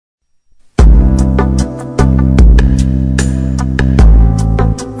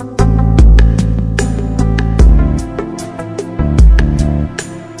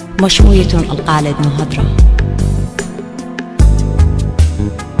مشموية القالد مهدرة.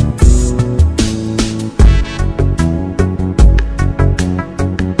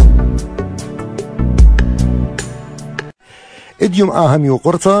 اديوم آهم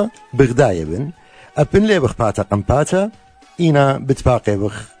يوقرطا بغدايبن أبن لي بخباتا قمباتا إينا بتباقي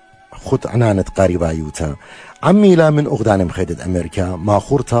بخ خد عنانة قاربا يوتا عميلا من أغدان مخيدة أمريكا ما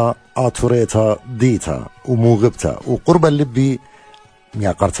خورتا آتوريتا ديتا وموغبتا وقربا اللبي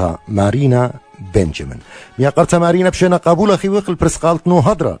مياقرتا مارينا بنجامين. مياقرتا مارينا بشينا قابولا خيوق البرسقالت نو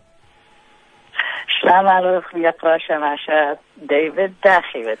هدرا. سلام عليكم يقرأ شماشات ديفيد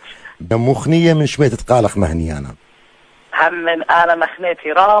داخيبت مخنية من شميت تقالخ مهنيانا هم أنا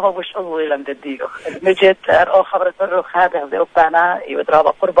مخنيتي رابا وش أولي لم تديو مجد أرأو خبرة الروخ هذا ذي أبانا يودرابا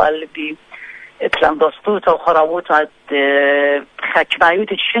قربا اللي بي إتلام دوستوتا وخراوتا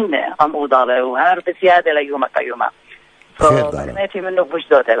خاكمايوت الشنة هم أوضالة وهار بزيادة ليومك أيوما فمخنيتي منه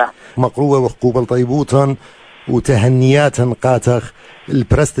بوجدوت له مقروة وحقوبة طيبوتا وتهنياتا قاتخ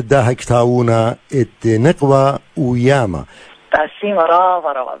البرست الداها كتاونا نقوى وياما باسيمة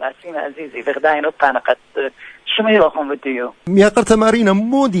رابا باسيمة عزيزي بغداين أبانا قد شميلهم بديو يا قرت مارينا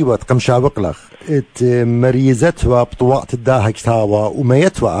مو ديوات قم شابق لخ مريزتها بطوات الداها كتابة وما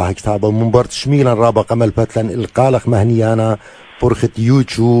يتوقعها كتابة من برد شميلا رابا قمل بتلن القالخ مهنيانا برخت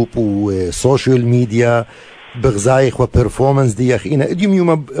يوتيوب وسوشيال ميديا بغزايخ وبرفورمانس ديخ إنا اديوم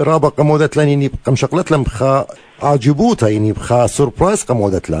يوم رابا قمودت لن يني قم شقلت لن بخا عجبوتا يني بخا سوربرايز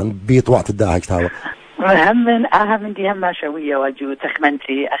قمودت لن بيطوات الداها كتابة أهم دي هم شوية وجو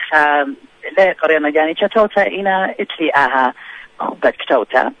تخمنتي أخا لا قرينا جاني كتوتا إنا إتلي خبت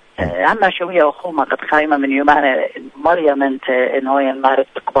كتوتا أما شوية وخوما قد خايمة من يومان مريم أنت إنه ينمارس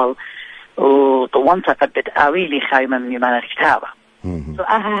تقبل وطوانتا قد بتقاوي لي خايمة من يومان الكتابة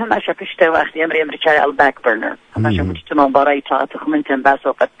أهم شفشته وأخذي أمري أمريكاي الباك برنر أما شفشته من برايتا تخمنتن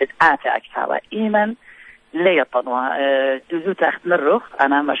باسو قد بتقاتا كتابة إيمن لا يطنوا دوزوتا أخذ مرخ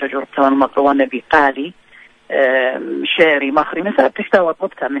أنا ما شجرتها المطروانة بقالي شعري مخري مثلا بتكتاوى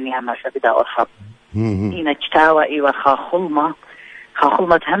طلبتها مني هما شبدا أرخب إينا كتاوى إيوة خاخلمة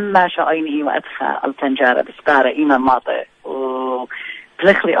هما شايني وأدخى التنجارة بسكارة إيما ماطئ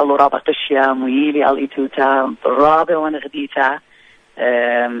وبلخلي الله رابط الشيا ميلي الإيتوتا رابع ونغديتا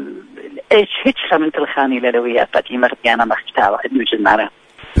هيتش من تلخاني للوية فتي مرتيانا مختاوى نوجد معنا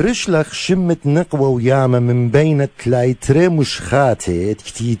برشلخ شمت نقوى وياما من بين تلاي تري مش خاتي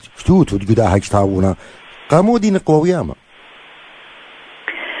كتوتو تقداها كتاونا قامودي نقوى وياما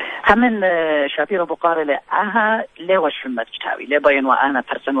همن شابير بقارة لأها ليوا شمت كتاوي لي بينوا أنا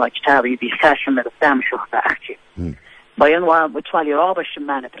برسنوا كتاوي بيخا شمت الدام شوخة أختي بينوا بتوالي رابا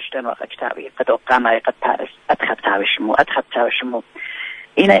شمانة برشتنوا كتاوي قد أقاما قد بارس أدخل تاوي شمو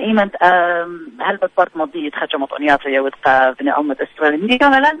إنا إيمن هل بتبرد مضي يتخجى مطعنيات يودقى بني أمة أستراليا مني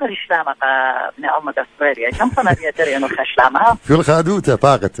كان لا نري شلامة بني أمة أستراليا كم سنة بيدري أنه خشلامة في الخادوتة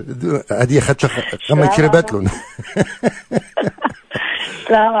باقت هدية خدشة خمة كربت لون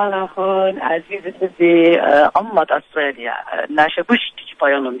سلام عليكم عزيزي بدي أمة أستراليا ناشا بوش تيجي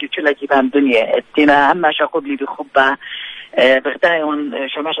بايانهم دي كلا جيبان دنيا اتنا هما شاقوب لي بخبة بغدايون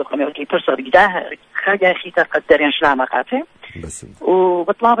شماشة قميوت لي برصة بقداه خاقا خيطة قدرين شلامة قاتي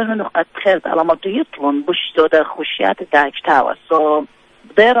وبطلب منه قد تخيلت على مضي يطلن بوش دودا خوشيات دا كتاوة سو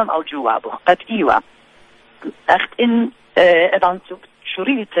بديرن أو جوابه قد إيوة أخت إن إذا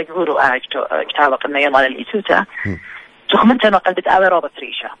شوري تقولوا كتاوة قلنا يلا للإيتوتا تخمنتنا قد بتقاوي رابط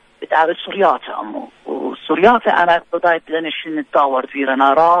ريشة بتقاوي سورياتا أمو وسورياتا أنا بداية لنشن الدور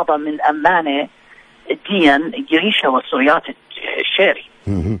فيرنا رابا من أمانة ديان جريشة والسوريات الشاري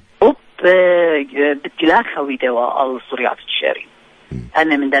بالتلاخة ويدوا السوريات الشاري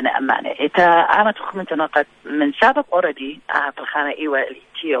أنا من دانا أمانة إتا أنا تخمنتنا قد من سابق أوردي في الخانة إيوة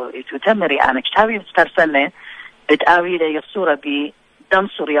الإيتيو تتمري أنا كتابي بسترسلني بتقاوي لي الصورة بدن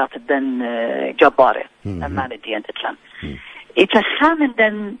سوريات الدن جبارة أمانة ديان تتلم إتا خامن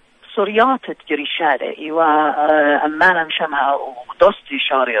دن سوريات تجريشالة إيوة أمانة مشامها ودوستي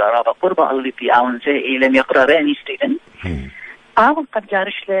شاري رابا قربة اللي بيعون زي لم يقرراني ستيفن أول قد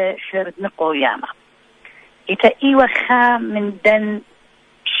جارش لشارد نقو ياما إتا إيوة خا من دن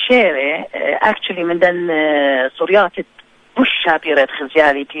شارع actually من دن سوريات بوش شابيرات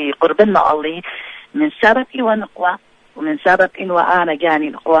خزيالي في قربنا اللي من سبب إيوة نقوى ومن سبب إنه أنا جاني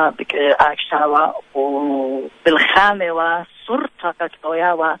نقوى بأكشتاوى وبالخامة وصورتها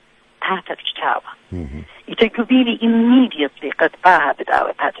كتوياوى هاتت كتاوى يتقبيلي immediately قد باها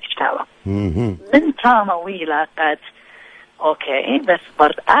بداوة هاتت كتاوى من تاما ويلا قد اوكي بس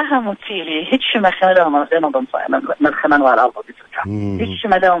برد متيلي هيتش ما خلالهم زي ما بنصايا من خمان وعلى الأرض هيتش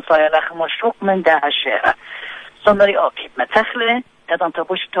ما دون صايا لخ مشروق من دا الشارع صنري اوكي ما تخلي ايضا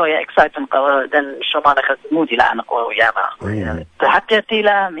تبوش تويا اكسايتن دن شمان خد مودي لأنا وياما حتى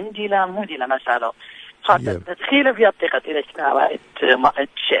تيلا من ديلا مودي لمساله خاطر تدخيل في الطريقة إلى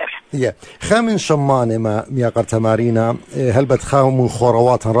الشعر. خامن شمانة ما يقرأ مارينا هل بتخاو من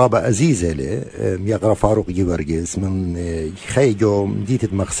خوروات رابع عزيزة لي يقرأ فاروق جبرجس من خيجو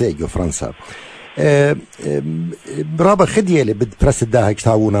ديت مخسيجو فرنسا رابع خدية اللي بدرس الداها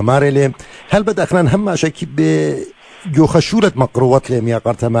كتابونا ماريلي هل بدأخنا هم شكي جو خشولة مقروات لي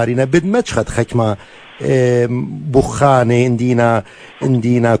يقرأ مارينا بدمجخت خكمة بخانة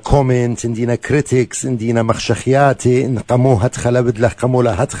عندنا كومنت عندنا كريتيكس عندنا مخشخياتي إن قموها تخلبد لخ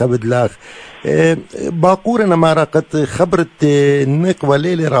قمولا هتخبد لخ باقورنا ما رقت خبرت نقوى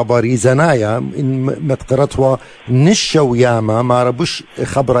ليلي راباري زنايا إن متقرتوا نشو ياما ما ربوش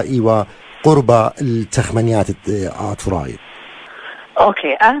خبرة إيوا قربة التخمنيات عطفراي.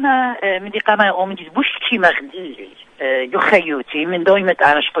 أوكي أنا من دي قامة ومن دي بوشتي مغديلي يخيوتي من دويمة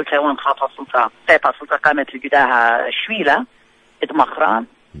أنا شقلتها وان خاطة سلطة قامت لجداها شويلة اتمخران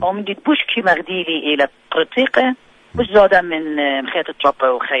ومن دي بوشتي مغديلي إلى الطريقة مش زودة من خيط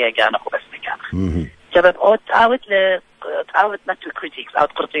الطربة وخيا جانا وبس مكان سبب تعاود نتو كريتيكس أو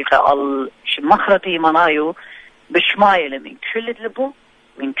الطريقة المخرطي منايو بشمايل من كل لبو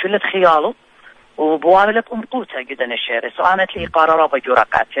من كل خياله وبوابلة أمقوتها جدا الشارع سواء تلي قرارة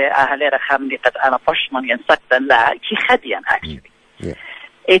بجرقاته أهلي رخام قد أنا فشمن ينسكتا لا كي خديا أكشلي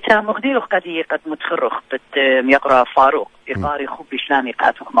إيتا مقدير قدي قد متخرخ يقرأ فاروق يقاري خوب إسلامي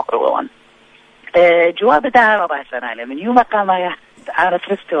قاتوك مقروان جواب ده ربع سنة من يوم قام أنا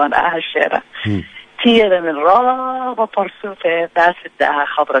ترستو أنا أهل الشارع تيلا من رابع فرصوفة بس ده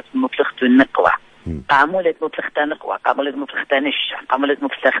خبرة مطلقة النقوة قامولة مطلقة نقوة قامولة مطلقة نشا قامولة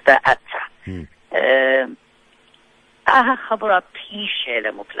مطلقة أتسع خبرة بيشة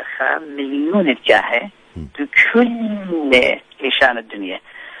لمطلقة مليون الجاهة بكل لشان الدنيا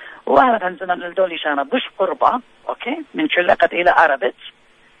وأنا عندنا من الدول لشانة بش قربة أوكي من شلقت إلى عربت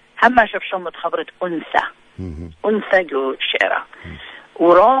هما شوف شمت خبرة أنثى جو شعرة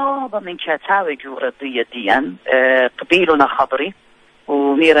ورابا من كتاوي جو رضية ديان قبيلنا خبري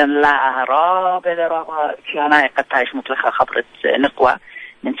وميرا لا رابا كيانا قطعش مطلقة خبرة نقوة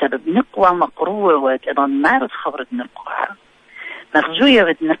من سبب نقوة مقروة وأيضا مارد خبرة نقوة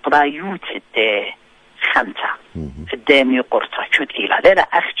مخزوية نقوة يوتد خمسة في الدامي قرطة شو تقيلة لا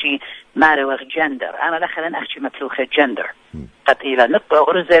أختي مارو جندر أنا دخل أختي مطلوخة جندر قتيلة نقوة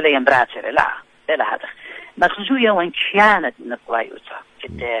غرزة لي امبراتر لا هذا مخزوية وإن كانت نقوة يوتا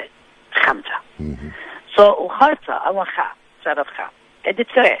في خمسة وخارطة أو سبب قد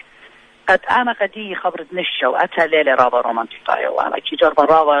ترى قد أنا قدي خبرت نشة وأتى ليلة رابا رومانتيقاية وأنا كي جرب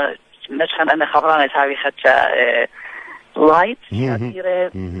رابا نشخن أنا خبرانة هاوي خدشة لايت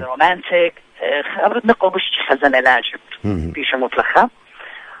كثيرة رومانتيك خبرت نقو بش خزنة لاجب بيش مطلقة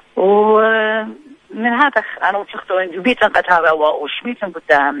ومن هذا أنا مطلقت وبيتن قد هذا وشميتن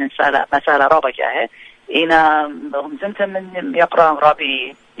قدام من مسألة رابا جاهة إنا هم زمت من يقرأ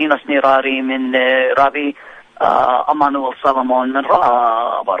رابي نينوس نيراري من رابي أمانويل سولومون من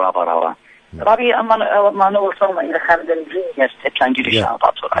رابا رابي أمانويل سولومون إلى خالد الجينيس تتلان جريشان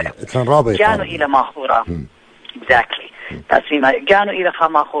باطورة كانوا إلى ماخورة exactly تسمى كانوا إلى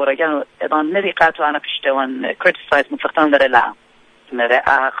ماخورة كانوا إذا نريقاتوا أنا بشتوان كريتيسايز مطلقتان لرلا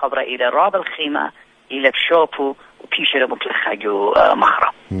نرأها خبرة إلى راب الخيمة إلى بشوبو وبيشرة مطلقة جو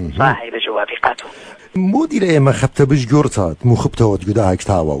مخرة صاحي بجوابي قاتو مودي لأي ما خبت بجورتات مو خبته وتجدها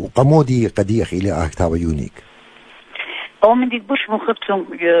كتابة وقمودي قديخ إلى كتابة يونيك أو من دي بوش مو خبتهم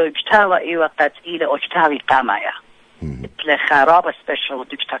كتابة إيوة قد إلى أو كتابة قامايا مثل خرابة سبيشل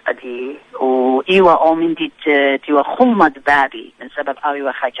دكتا قدي وإيوة أو من دي تيوة خلمة بابي من سبب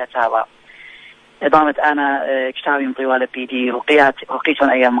أيوة خا كتابة إضامة أنا كتابي مطيوالة بيدي وقيتون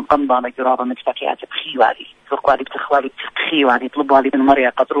أيام من قنضانة جرابة من تفاكيات بخيوالي فقوالي بتخوالي بخيوالي طلبوالي من مريا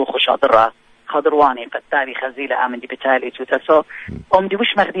قدروخ وشاطرة خضرواني قد تالي خزيلة آمن دي بتالي توتاسو دي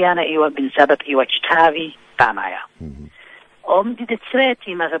وش مغديانا إيوة من سبب إيوة كتابي قامايا دي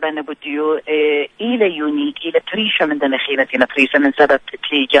دتسراتي مغبانا بديو إلى يونيك إلى بريشة من دنخيلة إلى بريشة من سبب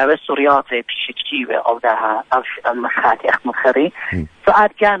تلي جاوة سورياتي بشكتيوة أو داها أو المخاتي أخ مخري فقاد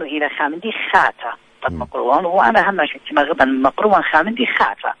كانوا إلى خامن دي خاتة قد مقروان وأنا هم شكتي مغبا مقروان خامن دي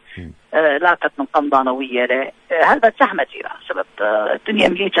خاتة لا قد من قمضانوية له هذا زحمتي له سبب الدنيا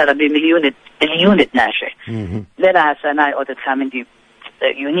مليتها بمليون ناشئ لها سناي أودت خامن دي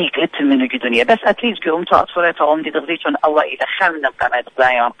يونيك لتر من الدنيا بس أتليز قوم تأطفرتها أم دي تغذيتون أول إلى خامن قناة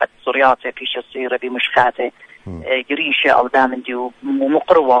قلايان قد سورياتي بيش الصيرة بمشخاتي جريشة أو دامن دي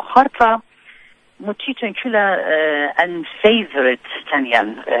ومقروة خارطة متيتن كلا ان فيفورت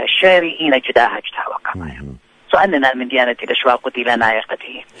ثانيا شاري إلى جداها كتابة قمايا سؤالنا من ديانتي لشواق دي لنا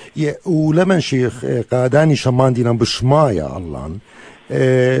يقتي ولمن شيخ قاداني شمان دينا بشمايا الله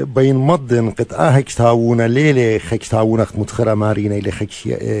بين مضن قد كتاونا ليلة كتاونا متخرة مارينا إلى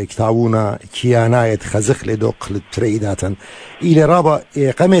كتاونا كياناية خزخ لدوق للتريداتا إلى رابا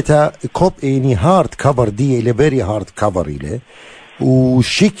قمتا كوب إني هارد كفر دي إلى فيري هارد كفر إلى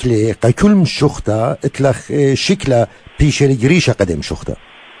وشكله كل مشوختا اتلخ شكله بيشري جريشة قدم شوختا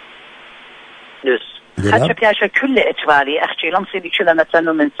حتى بياشا كل اتوالي اختي لمصي دي كلا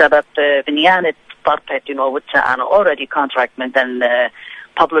مثلا من سبب بنيانة طرطة ووتا انا already contract من دن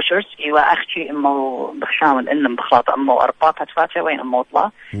publishers ايوا اختي امو بخشاون انم بخلاطة امو ارباطة فاتة وين امو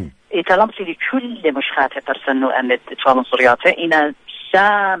طلا ايتا لمصي دي كل مشخاتة ترسنو ان اتوالن صرياتة اينا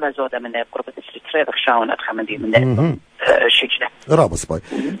سامة زودة من قربة الستري بخشاون ادخل دي من شكله رابص باي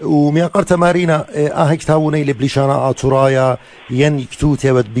وميقرت مارينا هيك تاوني لبليشانا آتورايا ين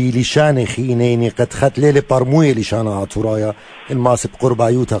كتوتي ود بليشان خينيني قد خد ليلة برموية لشانا آتورايا الماسب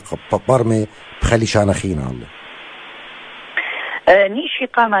قربايوتا برمي بخليشانا خينا الله نيشي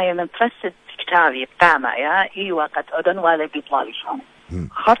قامايا من ترسد كتابي قامايا ايوا قد أدن ولا بيطلالي شانا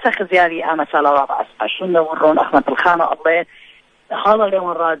خارتا خزيالي اما سالا رابع اسباشون ورون احمد الخانة الله حالا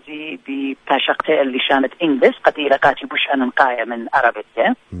لون راضي بتاشقتي اللي شانت انجلس قديرة قاتي بوش انقاية من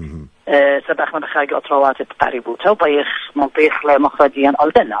عربية سبق من خاقي اطروات التقريبوتا وبيخ منطيح لمخرجيا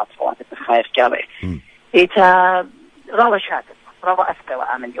الدنا اطروات التخايف جابي ايتا راوة شاتت راوة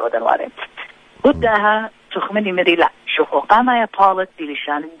اسكوا امن يودن وارد قدها تخمني مري لا شوفوا قاما يا طالت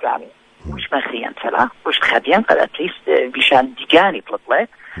بلشان جابي مش مخيان فلا مش خديان قد اتليست بلشان ديجاني بلطلت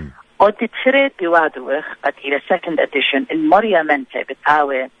قد تريد بوادوخ قد إلى second edition المريا منتي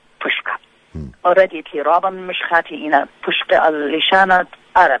بتقاوي بشكا already تلي رابا من مشخاتي إنا بشكا اللي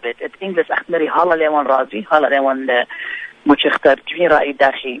عربت الإنجليز أختمري هالا ليوان رازي هالا ليوان مشختر جميل رأي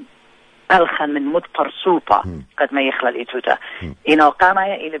داخي ألخن من مدبر سوبا قد ما يخلى الإيتوتا إنا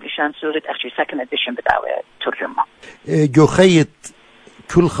قامايا إلى بلشان سورة أخشي second edition بتقاوي ترجمة جو خيط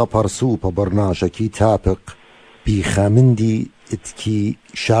كل خبر سوبا برناشا كي تابق بخامندي اتكي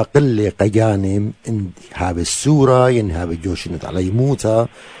شاقل قيانم ان هاب السورة ين هاب جوشنت على موتا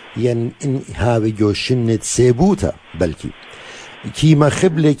ين ان هاب جوشنت سيبوتا بلكي كيما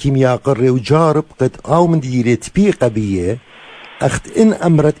خبلة كيميا قرر وجارب قد او من دي تبيقة بيه اخت ان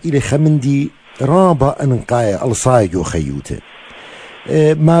امرت الى خمندي رابا انقايا الصايجو خيوته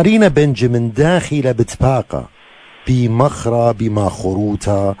مارينا بنجمن داخلة بتباقة بمخرة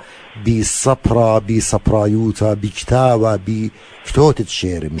بماخروتا بصبرة بصبرايوتا بكتاوة بكتوتة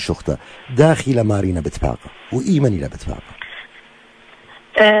شير مشوختا داخل مارينا بتباقة وإيماني لا بتباقة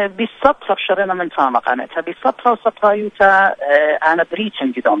بالصبرة بشرنا من طامق أنا بالصبرة وصبرايوتا أنا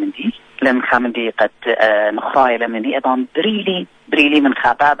بريتن جدا من دي لمن خامن قد نخراي لمني أيضا بريلي من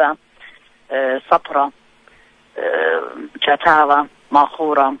خبابة صبرة كتاوة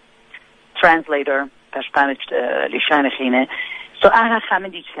ماخورة translator تشتانج لشان خينة أنا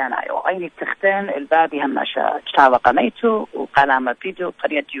خامدي كان أيني تختن البابي هم أشا كتابة قميتو وقلامة بيدو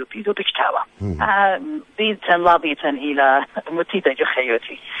قرية ديو بيدو بكتابة بيتن لا بيتن إلى متيدة جو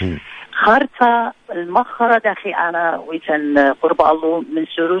خيوتي خارطة المخرة داخي أنا ويتن قرب الله من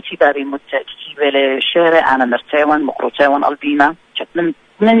سروتي باري متكتيبة لشارع أنا مرتاوان مقروتاوان البينا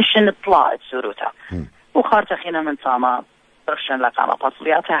من شن طلعت سروتها وخارطة خينا من طامة برشن لقامة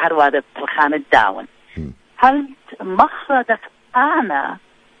بصرياتها هروادة بالخانة داون هل مخرجك أنا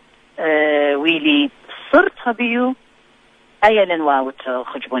ويلي صرت بيو أيلن واوت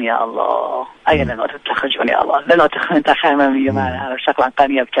خجبون يا الله أيلن واوت خجبون يا الله لأنه تخيم بيو معنا شكلا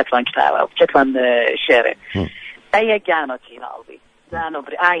قانية بكتلان كتابة بكتلان شارع أي جانوتي لألبي لأنه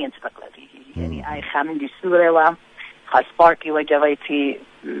برآية تقلدي يعني أي خامن دي سورة وخاسباركي وجويتي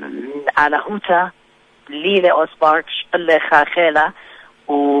على هوتا ليلة أسباركش اللي خاخيلة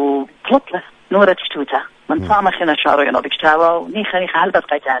وطلطلة نورة تشتوتا من طعم خينا شعره ينو بكتابة ونيخا هلبت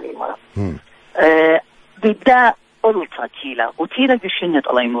قيتاني مرة بدا قلطة تيلا وتيلا قشنت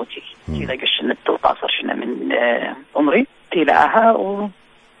الله يموتي تيلا قشنت 13 سنة من عمري تيلا أها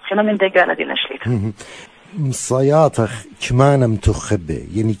وخينا من دقالة دي لنشليك مصاياتك كما متخبة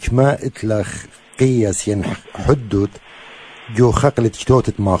يعني كما اتلخ قياس ين حدود جو خقلت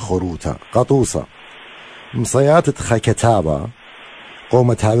كتوتت ما خروتا قطوصة مصاياتت خكتابة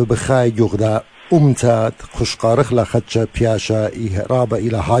قومت هابي بخاي جوغدا أمتات خشقارخ لخدشة بياشا إهرابة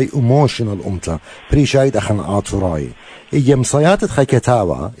إلى هاي إيموشنال أمتا بريشايد أخن آتوراي إيا مصاياتت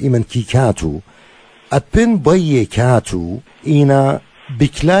خكتابة إيمن كيكاتو أبن بي كاتو إينا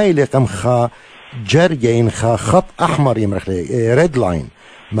بكلاي لقم خا جرجين خا خط أحمر يمرخلي ريد لاين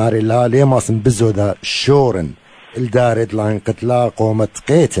ماري لا ليماسن بزودا شورن الدا ريد لاين قتلا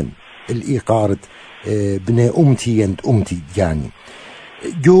قومت قيتن الإيقارد بني أمتي يند أمتي يعني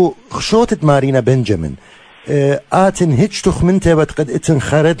جو خشوتت مارينا بنجامين آتن هيتش تخمنته بتقد اتن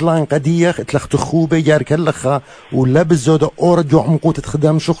خارد لان قديخ اتلخ تخوبه جار كلخا ولا بالزودة أورد جو عمقوت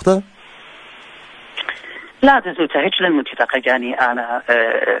تخدم شخته لا تزوجها هيتش لن متيتا يعني أنا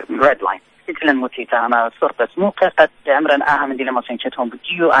ريد لاين هيتش لن متيتا أنا صرت سموقة قد عمرا أهم دي لما سنشتهم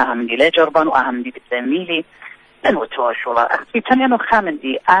بديو أهم دي لجربان وأهم دي بالتميلي لن متوش والله أختي تنينو خامن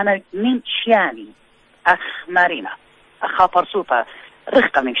دي أنا من شياني أخ مارينا أخا برسوبة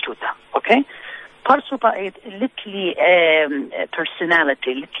رخقة من شتوتا أوكي برسوبة إيد لتلي personality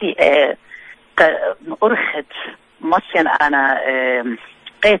لتلي أرخد مصين أنا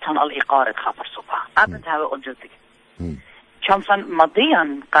قيتن الإقارة خبر صبح أبنتها وأجزي شانسان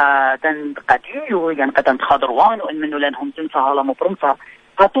مضيا قد يو يعني قد انتخادروان وإن منو لأنهم تنفع على مبرمفة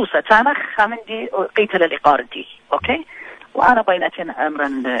قطوسة تانخ من دي قيتل الإقارة دي أوكي وأنا بينتين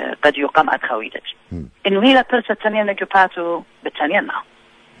أمرا قد يقام أتخويدت إنه هي لبرسة تانية نجوباتو بالتانينا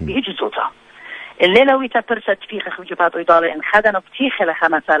بيجي زوتا الليلة ويتا برسة فيخ خجوباتو إضالة إن خدنا بتيخ لها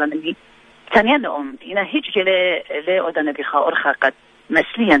مثلا اللي تانينا إنا هيج لي أدنا بيخا أرخا قد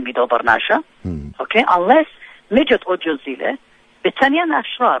مسليا بيدو برناشا اوكي unless مجد أجوزيله بالتانية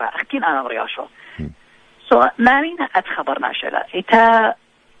أشرارة أختين أنا مرياشو مارينا أتخبرناشا لا إتا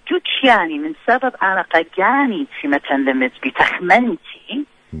جوتشياني من سبب أنا قد يعني في متن لمت بتخمنتي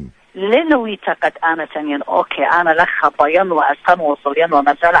لنويتا قد أنا تانيا أوكي أنا لخا بيان وأسقن وصليان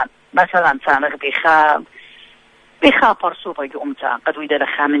مثلا تانغ بخا برسوبة يومتا قد ويدا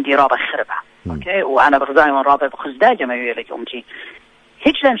لخا من دي رابع خربة اوكي وانا برزايما رابع بخزداجة ما يويلك يومتي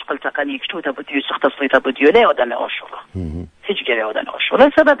هيج لانش قلت قاني كشتوتا بديو سخت صليتا بديو ليه وداني أشورة هيج جري وداني أشورة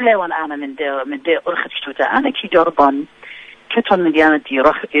لسبب ليه وانا أنا من دي أرخد كشتوتا أنا كي جربان كتون من ديانة دي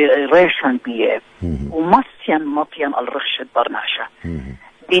ريشان بيه ومسيان مطيان الرخشد برناشا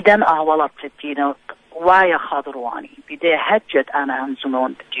بيدان أهولات تدينا وايا خاضرواني بيدي هجد أنا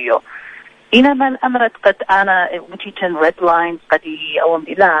هنزمون بديو إنما الأمر قد أنا متيتن ريد لاين قد يوم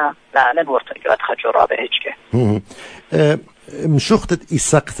لا لن ورتجوات خجورة بهجك مشوختت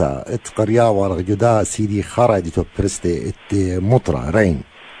إساقتا اتقريا ورغجدا سيدي خراجي تو برستي ات مطرة رين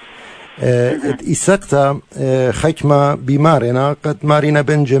إساقتا خيكما بمارنا قد مارينا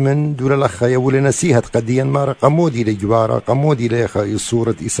بنجامين دول الأخ يولي نسيهت قديا مارا قمودي لجوارا قمودي ليخا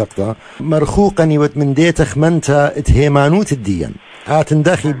صورة إساقتا مرخوقني وت من ديتخ منتا اتهيمانوت الديان آتن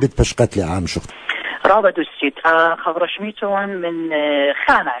داخل بتبشقت لي عام شخت رابط السيد خبرشميتون من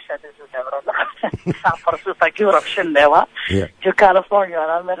خانة عشان تزود أبرد فرصوصة جورة بشنة جو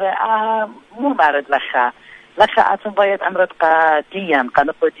كاليفورنيا أنا مو مارد لخا أتن بيت أمرد قديا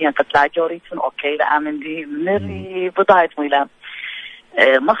قد لاجوريتون أوكي لأمن دي مري بضاية ميلا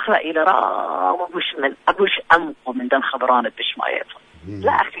مخرى إلى أبوش أمقو من دم خبرانة بشمايتون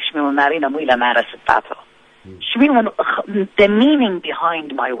لا أختش من مارينا ميلا مارس التاتو شبيه the meaning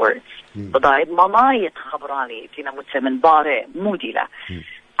behind my words بضايد ممايت خبراني تينا متسمن باري موديلا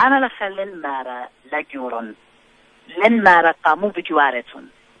أنا لخلن مارا لجورن لن مارا قامو بجوارتون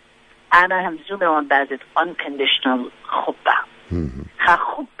أنا همزومي وان بازد unconditional خبة خا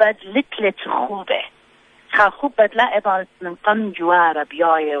خبة لتلت خوبة خا خبة لا إبان من قم جوارة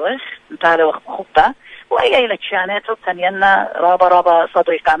بياي وخ نتالي وخ خبة وأي لتشانيتو تنينا رابا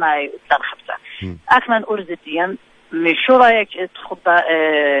صدري قاماي لن خبزة أكمن أرزديا مشو رأيك خبة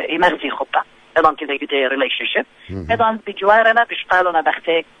إمرزي خبة إذن كده يدي relationship إذن بجوارنا بشقالنا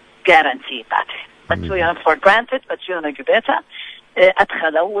بختي guarantee باتي بتسوينا for granted بتسوينا جبيتا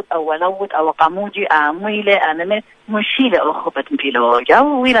أدخلوت أو ولوت أو قاموجي أعميلة أنا مشيلة الخبة مبيلو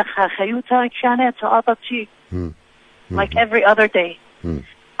جو ويلا خيوتا كشانات أعطتي like every other day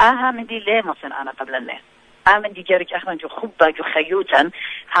أهم دي ليه مثلا أنا قبل الناس آمن دي جارك أخوان جو خبة جو خيوتا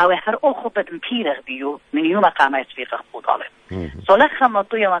هاوي هر أو خبة مبيلغ بيو من يوم قامت في قبو ظالم صلخة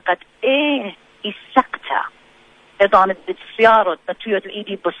مطوية وقد إيه إساقتا إذا بتسيارة بتوية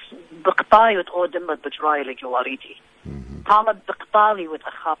الإيدي بقطاية أو دمت بجراي لجواريتي قامت بقطالي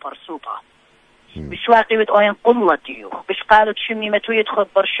وتخابر سوبا بشواقي وتأوين قلة ديوخ بش قالوا تشمي متو يدخل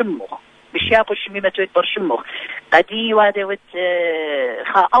برشموخ بش يابو شمي متو برشموخ قدي وادي وت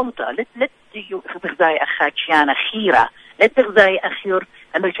خاوطة لت ديو تغزاي أخاتشيانا خيرة لت تغزاي أخير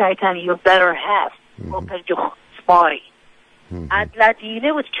أنه شاي تاني your better half وبرجوخ سباري عاد لا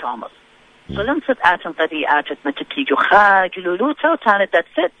ديلي وتشامس سلمت آتن قدي آتت متتيجو خاجلولوتا وتانت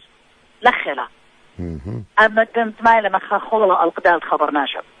داتست لخلا أما دمت مايلة ما خاخولة القدال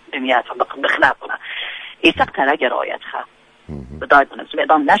خبرناشا دمياتها بخلافنا إيساقتا لجي رؤيتها بداية نفسه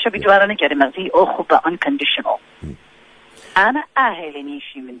بيضان ناشا بجوارنا جاري مغزي أو خبا unconditional أنا أهلني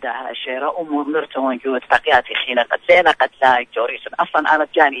شيء من ده شيرة أمور مرتون جود بقياتي خينا قد زينا قد لا جوريس أصلا أنا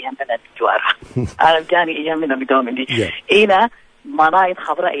جاني هم من الجوارة أنا جاني إياه من بدوم دي إلى مرايد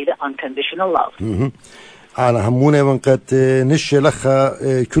خبرة إلى unconditional love. أنا همونة من قد نشي لخا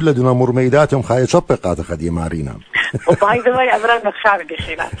كل دون مرميداتهم خاية شبقات خدي مارينا. وباي ذا واي أمران نخشار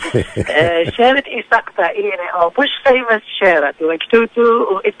بخينا شيرة إيساقتا إلى أو بوش famous شيرة وكتوتو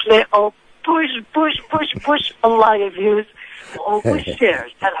وإتلي أو push الله يفيوز أو push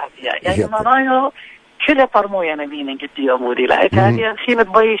shares يعني مرايو كل فرمو يعني مين جدي أموري لا هذه خيمة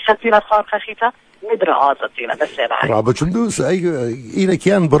باي شتينا صار خشيتها مدري عاطتينا بس رابط شندوس إلى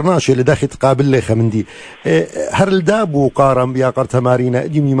كيان برنامج اللي داخل تقابل لي خمندي هرل دابو قارم يا قرت مارينا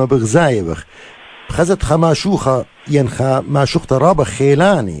ديمي ما بغزاي بخ خزت خماشوخة ينخا ما شخت رابا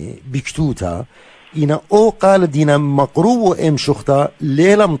خيلاني بكتوتا إنا أو قال دينا مقروب إم شختا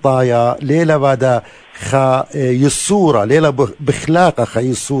ليلة مطايا ليلة بعد خا يصورة ليلة بخلاقة خا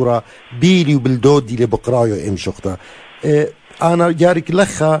يصورة بيلي وبالدود دي لبقرايو إم شختا أنا جارك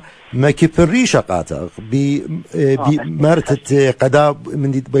لخا ما كيفريش قاتق بمرتة قداب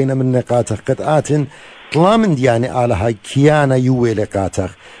من دي بين من نقاتق قد آتن طلامن يعني على هاي كيانا يوي لقاتق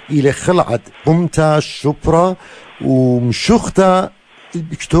إلى خلعت قمتا شبرا ومشختا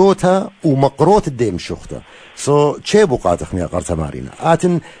كتوتا ومقروت الديم شختا تشي بقاتق ميا قرطة مارينا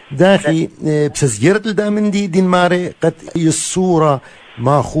آتن داخي بسزجرت الدامن دين ماري قد يصورة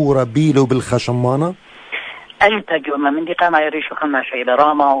ماخورة بيلو بالخشمانة أنت جمع من دي قام يريشو خمنا شيء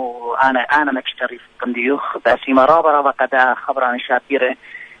لراما وأنا مكشتري في قنديوخ بس ما رابا قد خبران شابيرة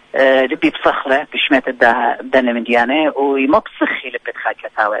لبي بصخرة بشمات الدنة من ديانة ويما بصخي لبي تخاكة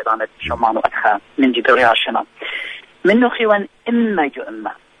تاوي دانت شمان وأدخا من دي دوري عشنا منو خيوان إما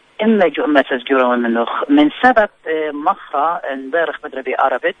جو إما تسجيرون من سبب مخرى نبارخ بدري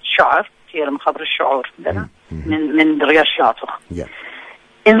بعربة شعر هي المخبر الشعور من رياشياته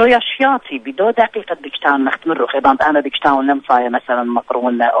إن رياشياتي بدو دقيقة بكتان نختمر خيبان أنا بكتان لمصايا مثلا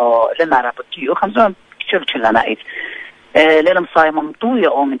مقرون أو لمعربتيو خمسون كل أنا إيد للمصايا ممطوية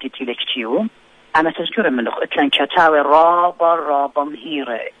أو من تيلي كتيو أنا تذكر منه إتلان كتاوي رابا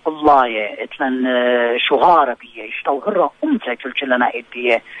مهيرة الله إتلان شغارة بيه يشتوهر أمتا كل أنا إيد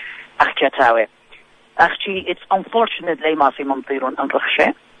بيه أخ كتاوي أختي it's unfortunate لي ما في ممطيرون أن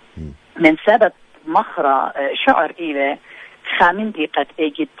رخشة من سبب مخرى شعر إلى خامن دي قد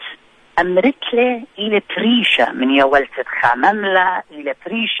اجد امركلة الى بريشة من يولتت خامملة الى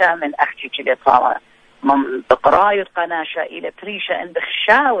بريشة من اختي كده طالع من بقراية قناشة الى بريشة ان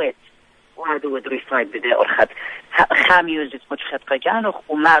بخشاوت وهذا ودري فايد بدا ارخد خام ميوزك متخد قجانوخ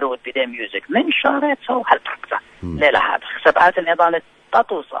ومارود بدا ميوزك من شارته وهالبركته ليلة هذا سبعات النضالة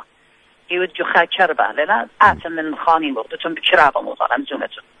تطوصة يوجو خا شربة ليلة آتم من خانين وقتتهم بشرابة موضوع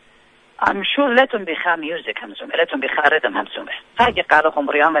امزومتهم I'm sure لاتهم بخا ميوزك همزومة لاتهم بخا ردم همزومة خاجة قالهم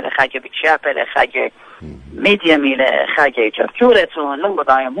ريامة لخاجة بتشابة لخاجة ميديامي لخاجة جرجورة لنبو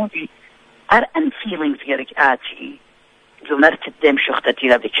ضايا موفي أن feelings يرك آتي زمرت الدم شختتي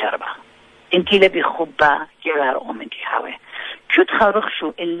لبتشاربة انتي لبي خبا جلار أم انتي هاوي كت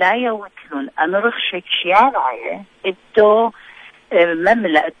خرخشو إلا يوتلون أن رخشك شيارعي الدو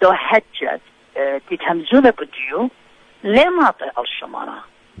مملأ الدو حجت تتهمزومة بديو لما طيق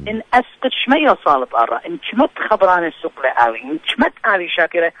الشمارة إن أسقط شمية صالب أرى إن كمت خبران السوق لأوي إن كمت أوي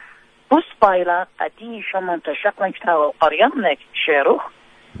شاكرة بس بايلا قدي شمان تشقلن كتاوى وقريانك شيروخ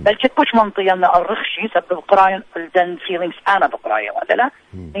بل كتبوش منطيانا الرخشي سبب قرايان الدن فيلينكس أنا بقرايان ولا لا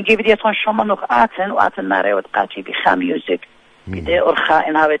نجيب ديتون شمانوخ آتن ماري ودقاتي بخا ميوزك بدي أرخا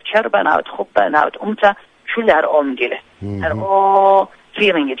إن هاوت شربة إن هاوت خبة إن هاوت أمتا شو اللي هرقو مديله هرقو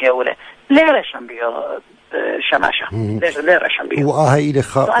فيلينج جاولة ليه رشن بيو شماشة ليه رشن بيو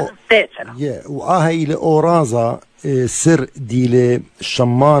وآهي إلى أورازا سر ديلي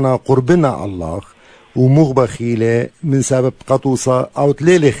شمانة قربنا الله ومغبخيلة من سبب قطوصة أو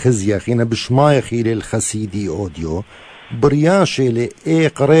تليلي خزية خينا بشماية خيلة الخسيدي أوديو برياشة لإيه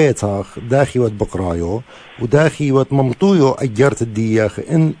قريتاخ داخي وات بقرايو وداخي وات ممطويو أجرت الدياخ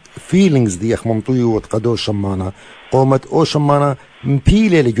إن فيلينجز دياخ ممطويو وات قدو شمانة قومت أو شمانة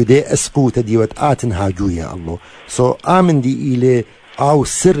مبيلة لجدي أسقوتا دي وات آتن هاجويا الله آمن دي إلي أو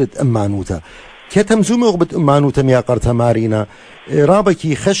سرت أمانوتا كتم زومي غبت أمانوتا ميا قرتا مارينا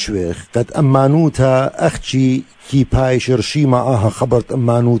رابكي خشوخ قد أمانوتا أختي كي بايش رشيما آها خبرت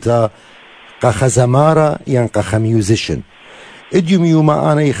أمانوتا قخزمارة يعني قخميوزيشن اديوم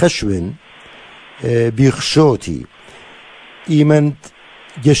يوما أنا يخشون بيخشوتي إيمن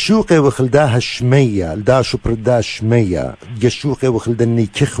جشوقي وخلداها شمية لدا شبردا شمية جشوقي وخلدني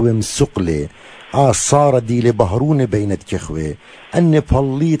كخوة مسقلة صار ديلي بهرونة بينت كخوة أني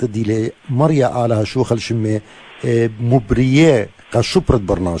بهالليط ديلي مريا آلها شوخ الشمي مبرية كشبرة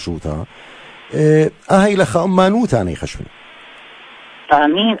برناشوتا هاي لخا أمانوتاني خشون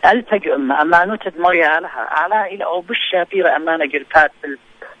آمين ألفج أمانوت دمري على إلى أو بالشابيرة أمانة جلبات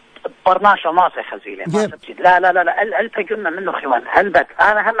برناشة ما خزيلة لا ألفج منه خوان هلبت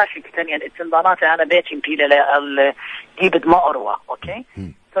أنا هم شيء ثاني الاستنباطات أنا بيتي مبيلة جيبت ما أروى أوكي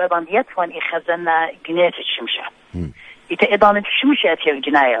فإذا يتوان إخزنا جنات الشمشة إذا الشمشة هي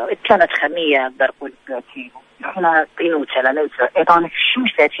الجناية كانت خمية برقول بيتي إحنا قينوتها لنوتها إذا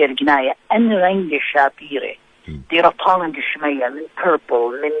الشمشة هي الجناية أن رنج الشابيرة دي رطالن الشمية من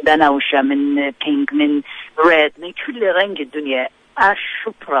purple من بنوشة من pink من red من كل رنج الدنيا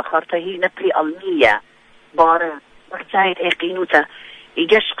الشبرة خارطة هي نبري المية بارة مرتايد قينوتها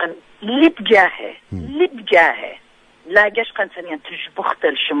يجشقن لبجاهه لا جشقن ثانيا تجبخت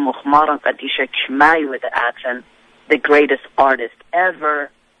الشمخ مارا قديشة كماي with the greatest artist ever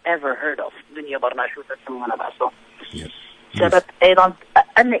heard of دنيا برناشوتة سمونا بأسو سبب أيضا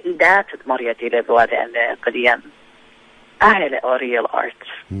أن إداة مريتي لبوادي أن قديا أهل أوريال أرت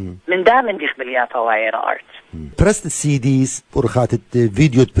من دائما بيخبلياتها وعير أرت برست السيديز برخات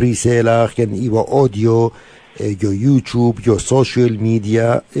فيديو بريسيلاخ يعني إيوا أوديو يو يوتيوب يو سوشيال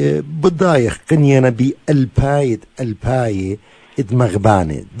ميديا بدايخ قنينا الباي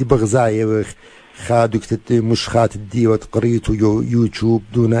ادمغبانه دي بغزاية وخ خادوكت مش خات الديوت قريتو يوتيوب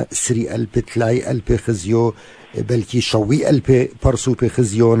دون سري تلاي خزيو بلكي شوي برسو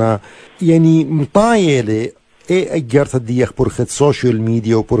خزيونا يعني مطايلة اجرت الديخ برخت سوشيال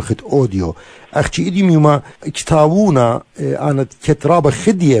ميديا وبرخت اوديو اختي ايدي ميوما اكتاوونا انا كترابة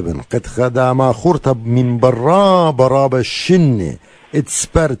خديبن قد خداما خورتا من برابة الشنة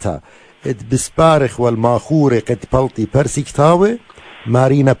اتسبرتا اتبسبارخ والماخورة قد بلطي برسي كتاوة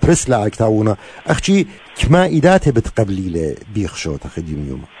مارينا برسلا اكتاوونا اختي كما ايداته بتقبلي بيخشو تخدي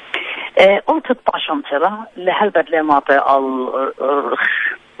ميوما قلت 12 ترى لهالبد لما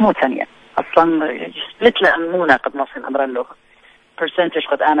مو ثانية اصلا مثل امونه قد نصل امرلو برسنتج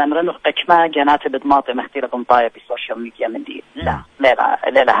قد انا امرلو كما جنات بدماطي مختيره بنطايه بالسوشيال ميديا من دي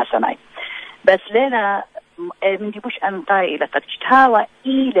لا حسناي بس ليلى من دي بوش انطاي الى تجتاوى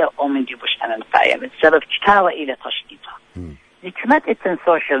الى او من دي بوش انطاي من سبب تجتاوى الى تشتيتها كما اتن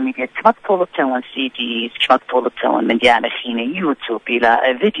سوشيال ميديا كما طولتون سي دي كما طولتون من ديانا خيني يوتيوب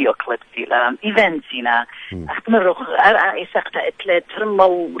الى فيديو كليبس الى ايفنتس الى اختمر اسقط اتلت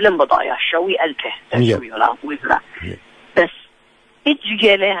ترمو لم ضايع شوي الته شوي ولا بس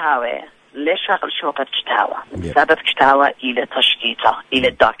اجي لها ليش شغل شوقة تشتاوى سبب تشتاوى الى تشتيتها الى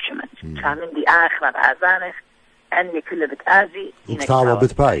الدوكيومنت كان دي اخر اذانه اني كله بتاذي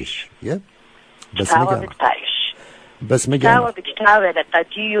تشتاوى بتبايش بس مجانا بكتاوى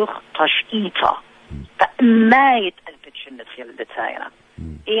لقديوخ تشقيطة فما يتقلبت شنة خيال الدتايرة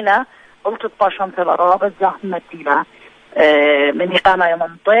إنا قلت الطاشن تلرابة زهمة ديلا من إقامة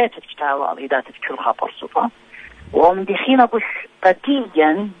يمنطيت الكتاوى الإداة تذكرها برصفة ومن دخينا بش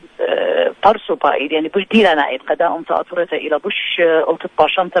قديا برصفة يعني بش ديلا نائد قداء تأثرت إلى بش قلت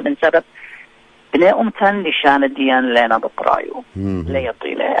الطاشن من سبب بناء أمتن لشان الديان لنا بقرايو لا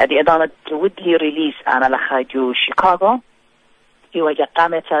يطيله هذه إدانة ودلي ريليس أنا لخاجو شيكاغو إيواجه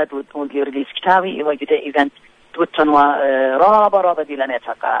قامت ودلي ريليس كتابي إيواجه ده إيفنت دوتنوا رابا دي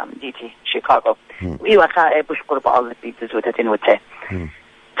لنتاقا ديتي شيكاغو وإيواجه بش قرب الله بيتزوتة وته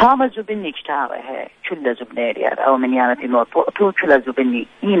تاما زبني كتابه كل زبني أو من يانتي نوت كل زبني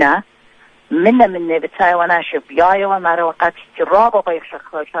إينا من بتاعي وانا شوف ياي وما روقات رابا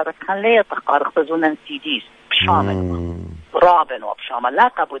بيخشخ شارك كان ليه تقارق بزونا سيديس بشامل رابن وبشامل لا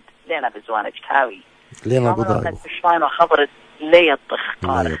قبض لنا بزوانا بتاوي لنا بضاعي بشماين وخبرت ليه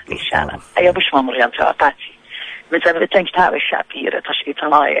تقارق بشانا ايا بشما مريان شاقاتي مثل بتنك تاوي الشعبيرة تشكي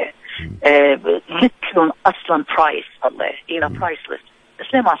طلاية مثلون اصلا برايس والله الى برايسلس بس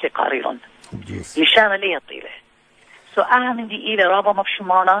ليه ما في قاريرون مشانا ليه طيله سو من دي الى رابا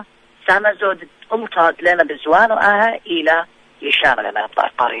مبشمانا سامة زود قلتها لنا بزوان إلى يشامل لنا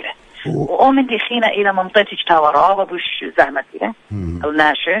قريرة ومن دي خينا إلى منطقة تاورا وبش زحمة إلى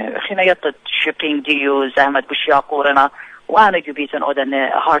الناشة خينا يطد شيبينج ديو زحمة بش ياقورنا وأنا جبيتن أودن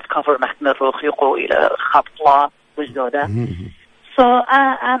هارد كفر محتمل روخ يقو إلى خبطة وزودة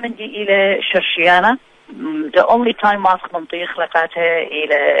من دي إلى شرشيانا the only time ماسك منطيخ لقاتها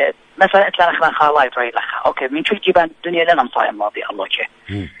إلى مثلا إتلانا خلان خالاي بري لخا أوكي من شو الجبان الدنيا لنا مصايا ماضي الله كي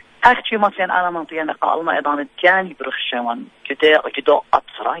أختي مثلا أنا منطقة نقالنا إذا الجاني برخشون جدا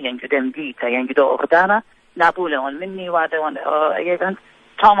أبصرة يعني جدا مبيتة يعني جدا أغدانا نابولة مني وهذا أيضا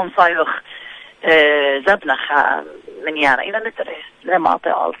تامم صايخ زبنخ من يعني إلى نتره لما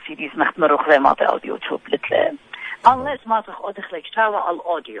أطيع السيديز محتمر وخلي ما أطيع اليوتيوب لتلا الله اسمه أدخل كتابة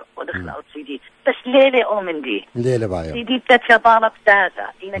الأوديو ودخل أو CD بس ليلة أو من دي ليلة بايا CD بتتطلب داتا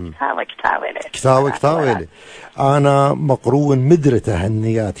إن كتابة لي أنا مقرون مدرته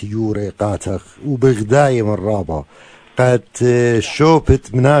هنيات يوري قاتخ وبغداية من رابا قد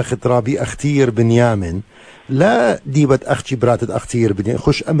شوبت مناخت رابي أختير بنيامن لا ديبت أختي براتت أختير بنيامن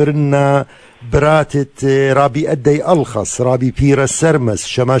خش أمرنا براتت رابي أدي ألخص رابي بيرا سرمس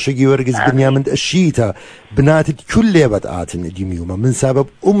شماشقي ورقز بنيامن الشيتا بناتت كل ليبت آتن ديميوما من سبب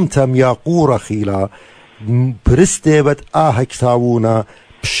أمتم يا قورة خيلا برستيبت كتابونا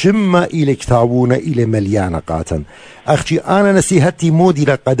بشمة إلى كتابونا إلى مليانة قاتن أختي أنا نسيهتي مودي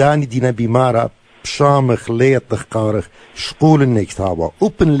لقداني دينا بمارا بشامخ ليطخ قارخ شقول إني كتابة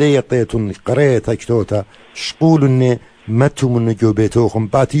وبن ليطيتن قريتا كتوتا شقول إني متو من جوبيتوخم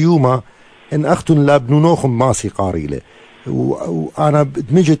باتي يوما إن أختن لابنونوخم ماسي قاريلة وأنا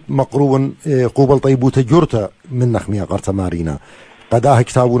دمجت مقرون قوبل طيبوتا جورتا من نخمية قرطة مارينا قداه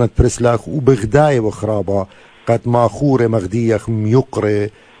كتابونا برسلاخ وبغداية وخرابة قد ما خوري مغديخ ميقري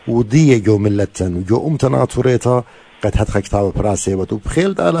ودية جو ملتن وجو أمتنا طوريتا قد هدخ كتابة براسيبت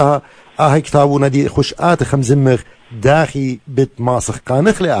وبخيلت علىها كتابونا دي خوش خمزمخ داخي بت ماسخ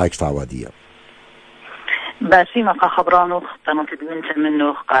قانخ لي كتابة دي باسي ما خبرانو تنو تدمنت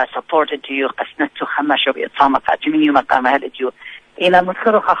منه سبورتد ديو قسنتو خماشو بيتصامة قاتمينيو مقام هالديو إلى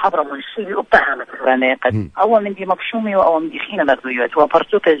مذكرة خبر من الشيء أبها مثلاً قد أول من دي مبشومي وأول من دي خينا مغويات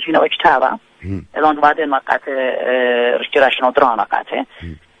وبرسوك الجينا وكتابة إذن بعدين ما قات رشتراش نودرانا قاته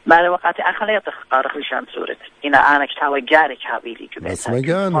ما لو قات أخليت قارخ لشان سورة أنا كتابة جاري كابيلي بس ما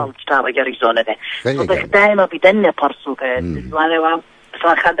جانا كتابة جاري زونة ده وضح دائما بدن برسوك وانا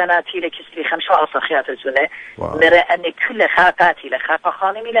خدناتي لكسلي خمسة أصخيات الزونة مرى أن كل خاقاتي لخاقة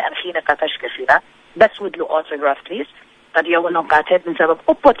خالمي لأن خينا قاتش كسينا بس ودلو أوتوغراف بليز قد يوونو قاتل من سبب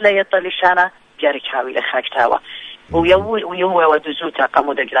أبوت لا يطلشانا جاري كاوي لخاكتاوا ويوه ودزوتا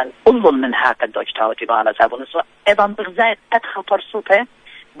قامو دقلان أولو من هاك الدوجتاوا تبانا زابونسو إذن بغزايت أدخل برسوبة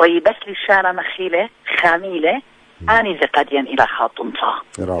بيبس لشانا مخيلة خاميلة آني زقاديا إلى خاطنتا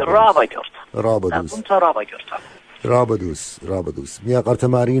رابا جورتا رابدوس ميا قرت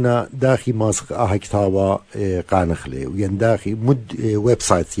مارينا داخي ماسخ كتاوا قانخلي وين داخي مد ويب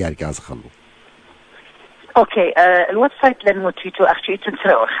سايت يعني كاز خلو اوكي الويب سايت لانه تيتو اختي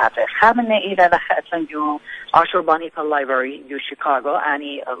تنسرو خاطر خامنه الى لخاتن جو اشور بانيكا لايبراري جو شيكاغو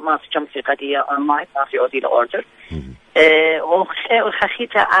اني ما في جمسي قضيه اونلاين ما في اودي اوردر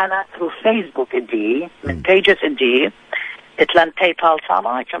وخخيته انا ثرو فيسبوك دي من بيجز دي اتلان باي بال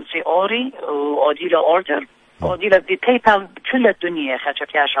تاما جمسي اوري واودي اوردر اودي دي باي بال كل الدنيا خاطر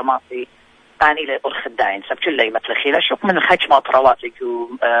يا شماسي اني للخداين سب كل مثل خيله شوف من الحج ما طرواتك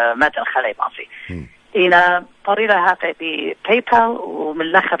ومثل خلي ماسي إلى طريقة هذا بباي بال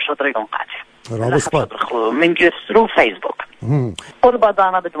ومن لخب شطريقون قاتل من جسرو فيسبوك قربة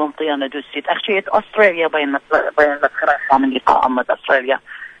دانا بدون طيانة دوسيت أخشيت أستراليا بين مدخرة من لقاء أمد أستراليا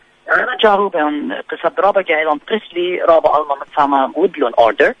أنا جارو بين قصد رابع جايلون بريسلي رابع ألما متسامة وودلون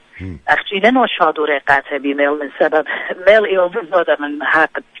أوردر أخشي لنو شادو ريقاتها بميل من سبب ميل إيو بزودة من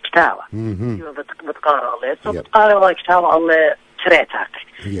هاك كتاوة بتقارا الله سو بتقارا الله كتاوة الله تريتاك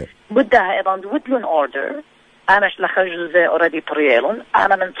بدها أيضا وودلون أوردر أنا لخرج زي أوريدي بريالون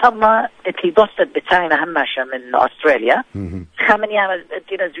أنا من صدمة اتي دوست بتاعنا هماشة من أستراليا خامن يعمل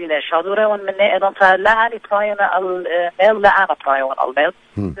دينا زوينة شادورة ومن أيضا فلا علي برايونا الميل لا أنا برايون الميل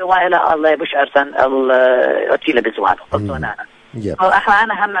وإلى الله بش أرسن الأتيلة بزوانه قلتون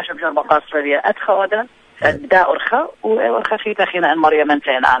أنا هماشة بجربة أستراليا أدخل دا أرخى وأرخى في تخينا أن مريم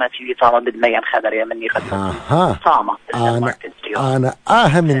أنتين أنا تيجي طامة بدميان خدرية مني خدرية طامة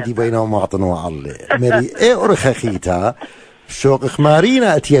أنا من دي بينهم معطنوا الله مري أرخى خيتا شوق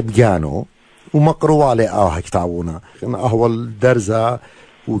مارينا أتيبجانو ومقروا على كتابونا أهول درزة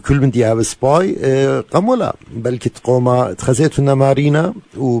وكل من ديها بسباي قمولا بلكي تقوما تخزيتنا مارينا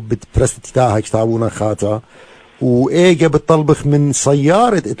وبتبرست تاها كتابونا خاتا وإيجا بتطلبخ من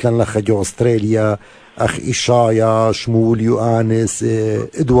سيارة إتلان لخا جو أستراليا أخ إشايا شمول يوانس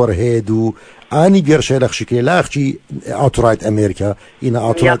إدوار هيدو أني بيرشي لخ شكلي لا أخشي أوترايت أمريكا إنا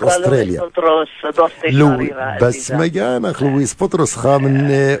أوترايت أستراليا لو بس مجان أخ لويس بطرس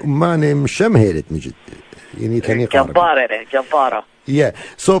خامن أماني مشمهلت مجد يعني تاني جبارة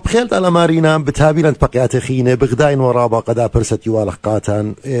سو بخيلت على مارينا بتهابينا بقيات خينة بغداين ورابا قدا برست يوالخ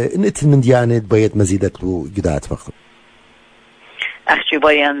قاتان نت من ديانة بيت مزيدك له جدات فقط أخشي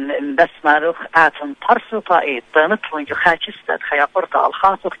بيان بس ماروخ آتن طرسو طائد نطلن جو خاچستت خيا قرطة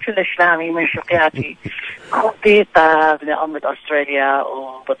الخاصق كل إسلامي من شقياتي خطي طاب لأمد أستراليا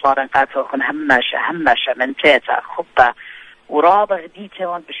وبطلارن قاتل خن هماشة من تيتا خطة ورابع غديته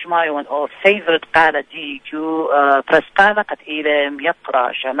وان بشمايون او فيفرت قالة دي جو برسقالة قد إلى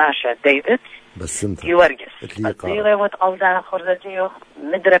يقرأ شماشة ديفيد بس انت يورجس قديرة وتقلدها خرزتيو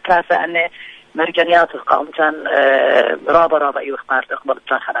مدرة براسة أنه مرجانيات القامتان رابا يخمار تقبل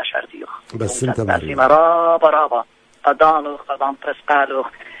تنخل عشر ديو بس انت مارينا رابا قدانو قدان برسقالو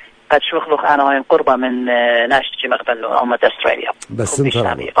قد شوخلوخ أنا وين قربة من ناشتي مقبلو أمة أستراليا بس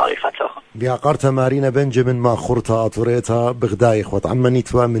انت بيعقرتها مارينا بنجمن ما خورتا أطوريتا بغداي إخوة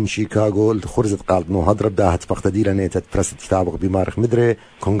عمانيتوا من شيكاغو الخرزة قالت نو هدر بداها تفقتدي لنيتت برست كتابك بمارخ مدري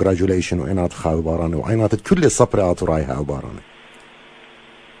كونجراجوليشن وإنات خاوي باراني وإنات كل الصبر أطورايها وباراني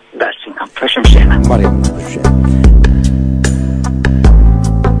بس فشم شينا مارينا فشم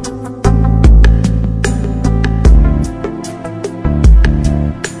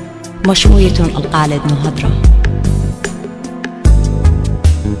مشموية القالد مهدرة.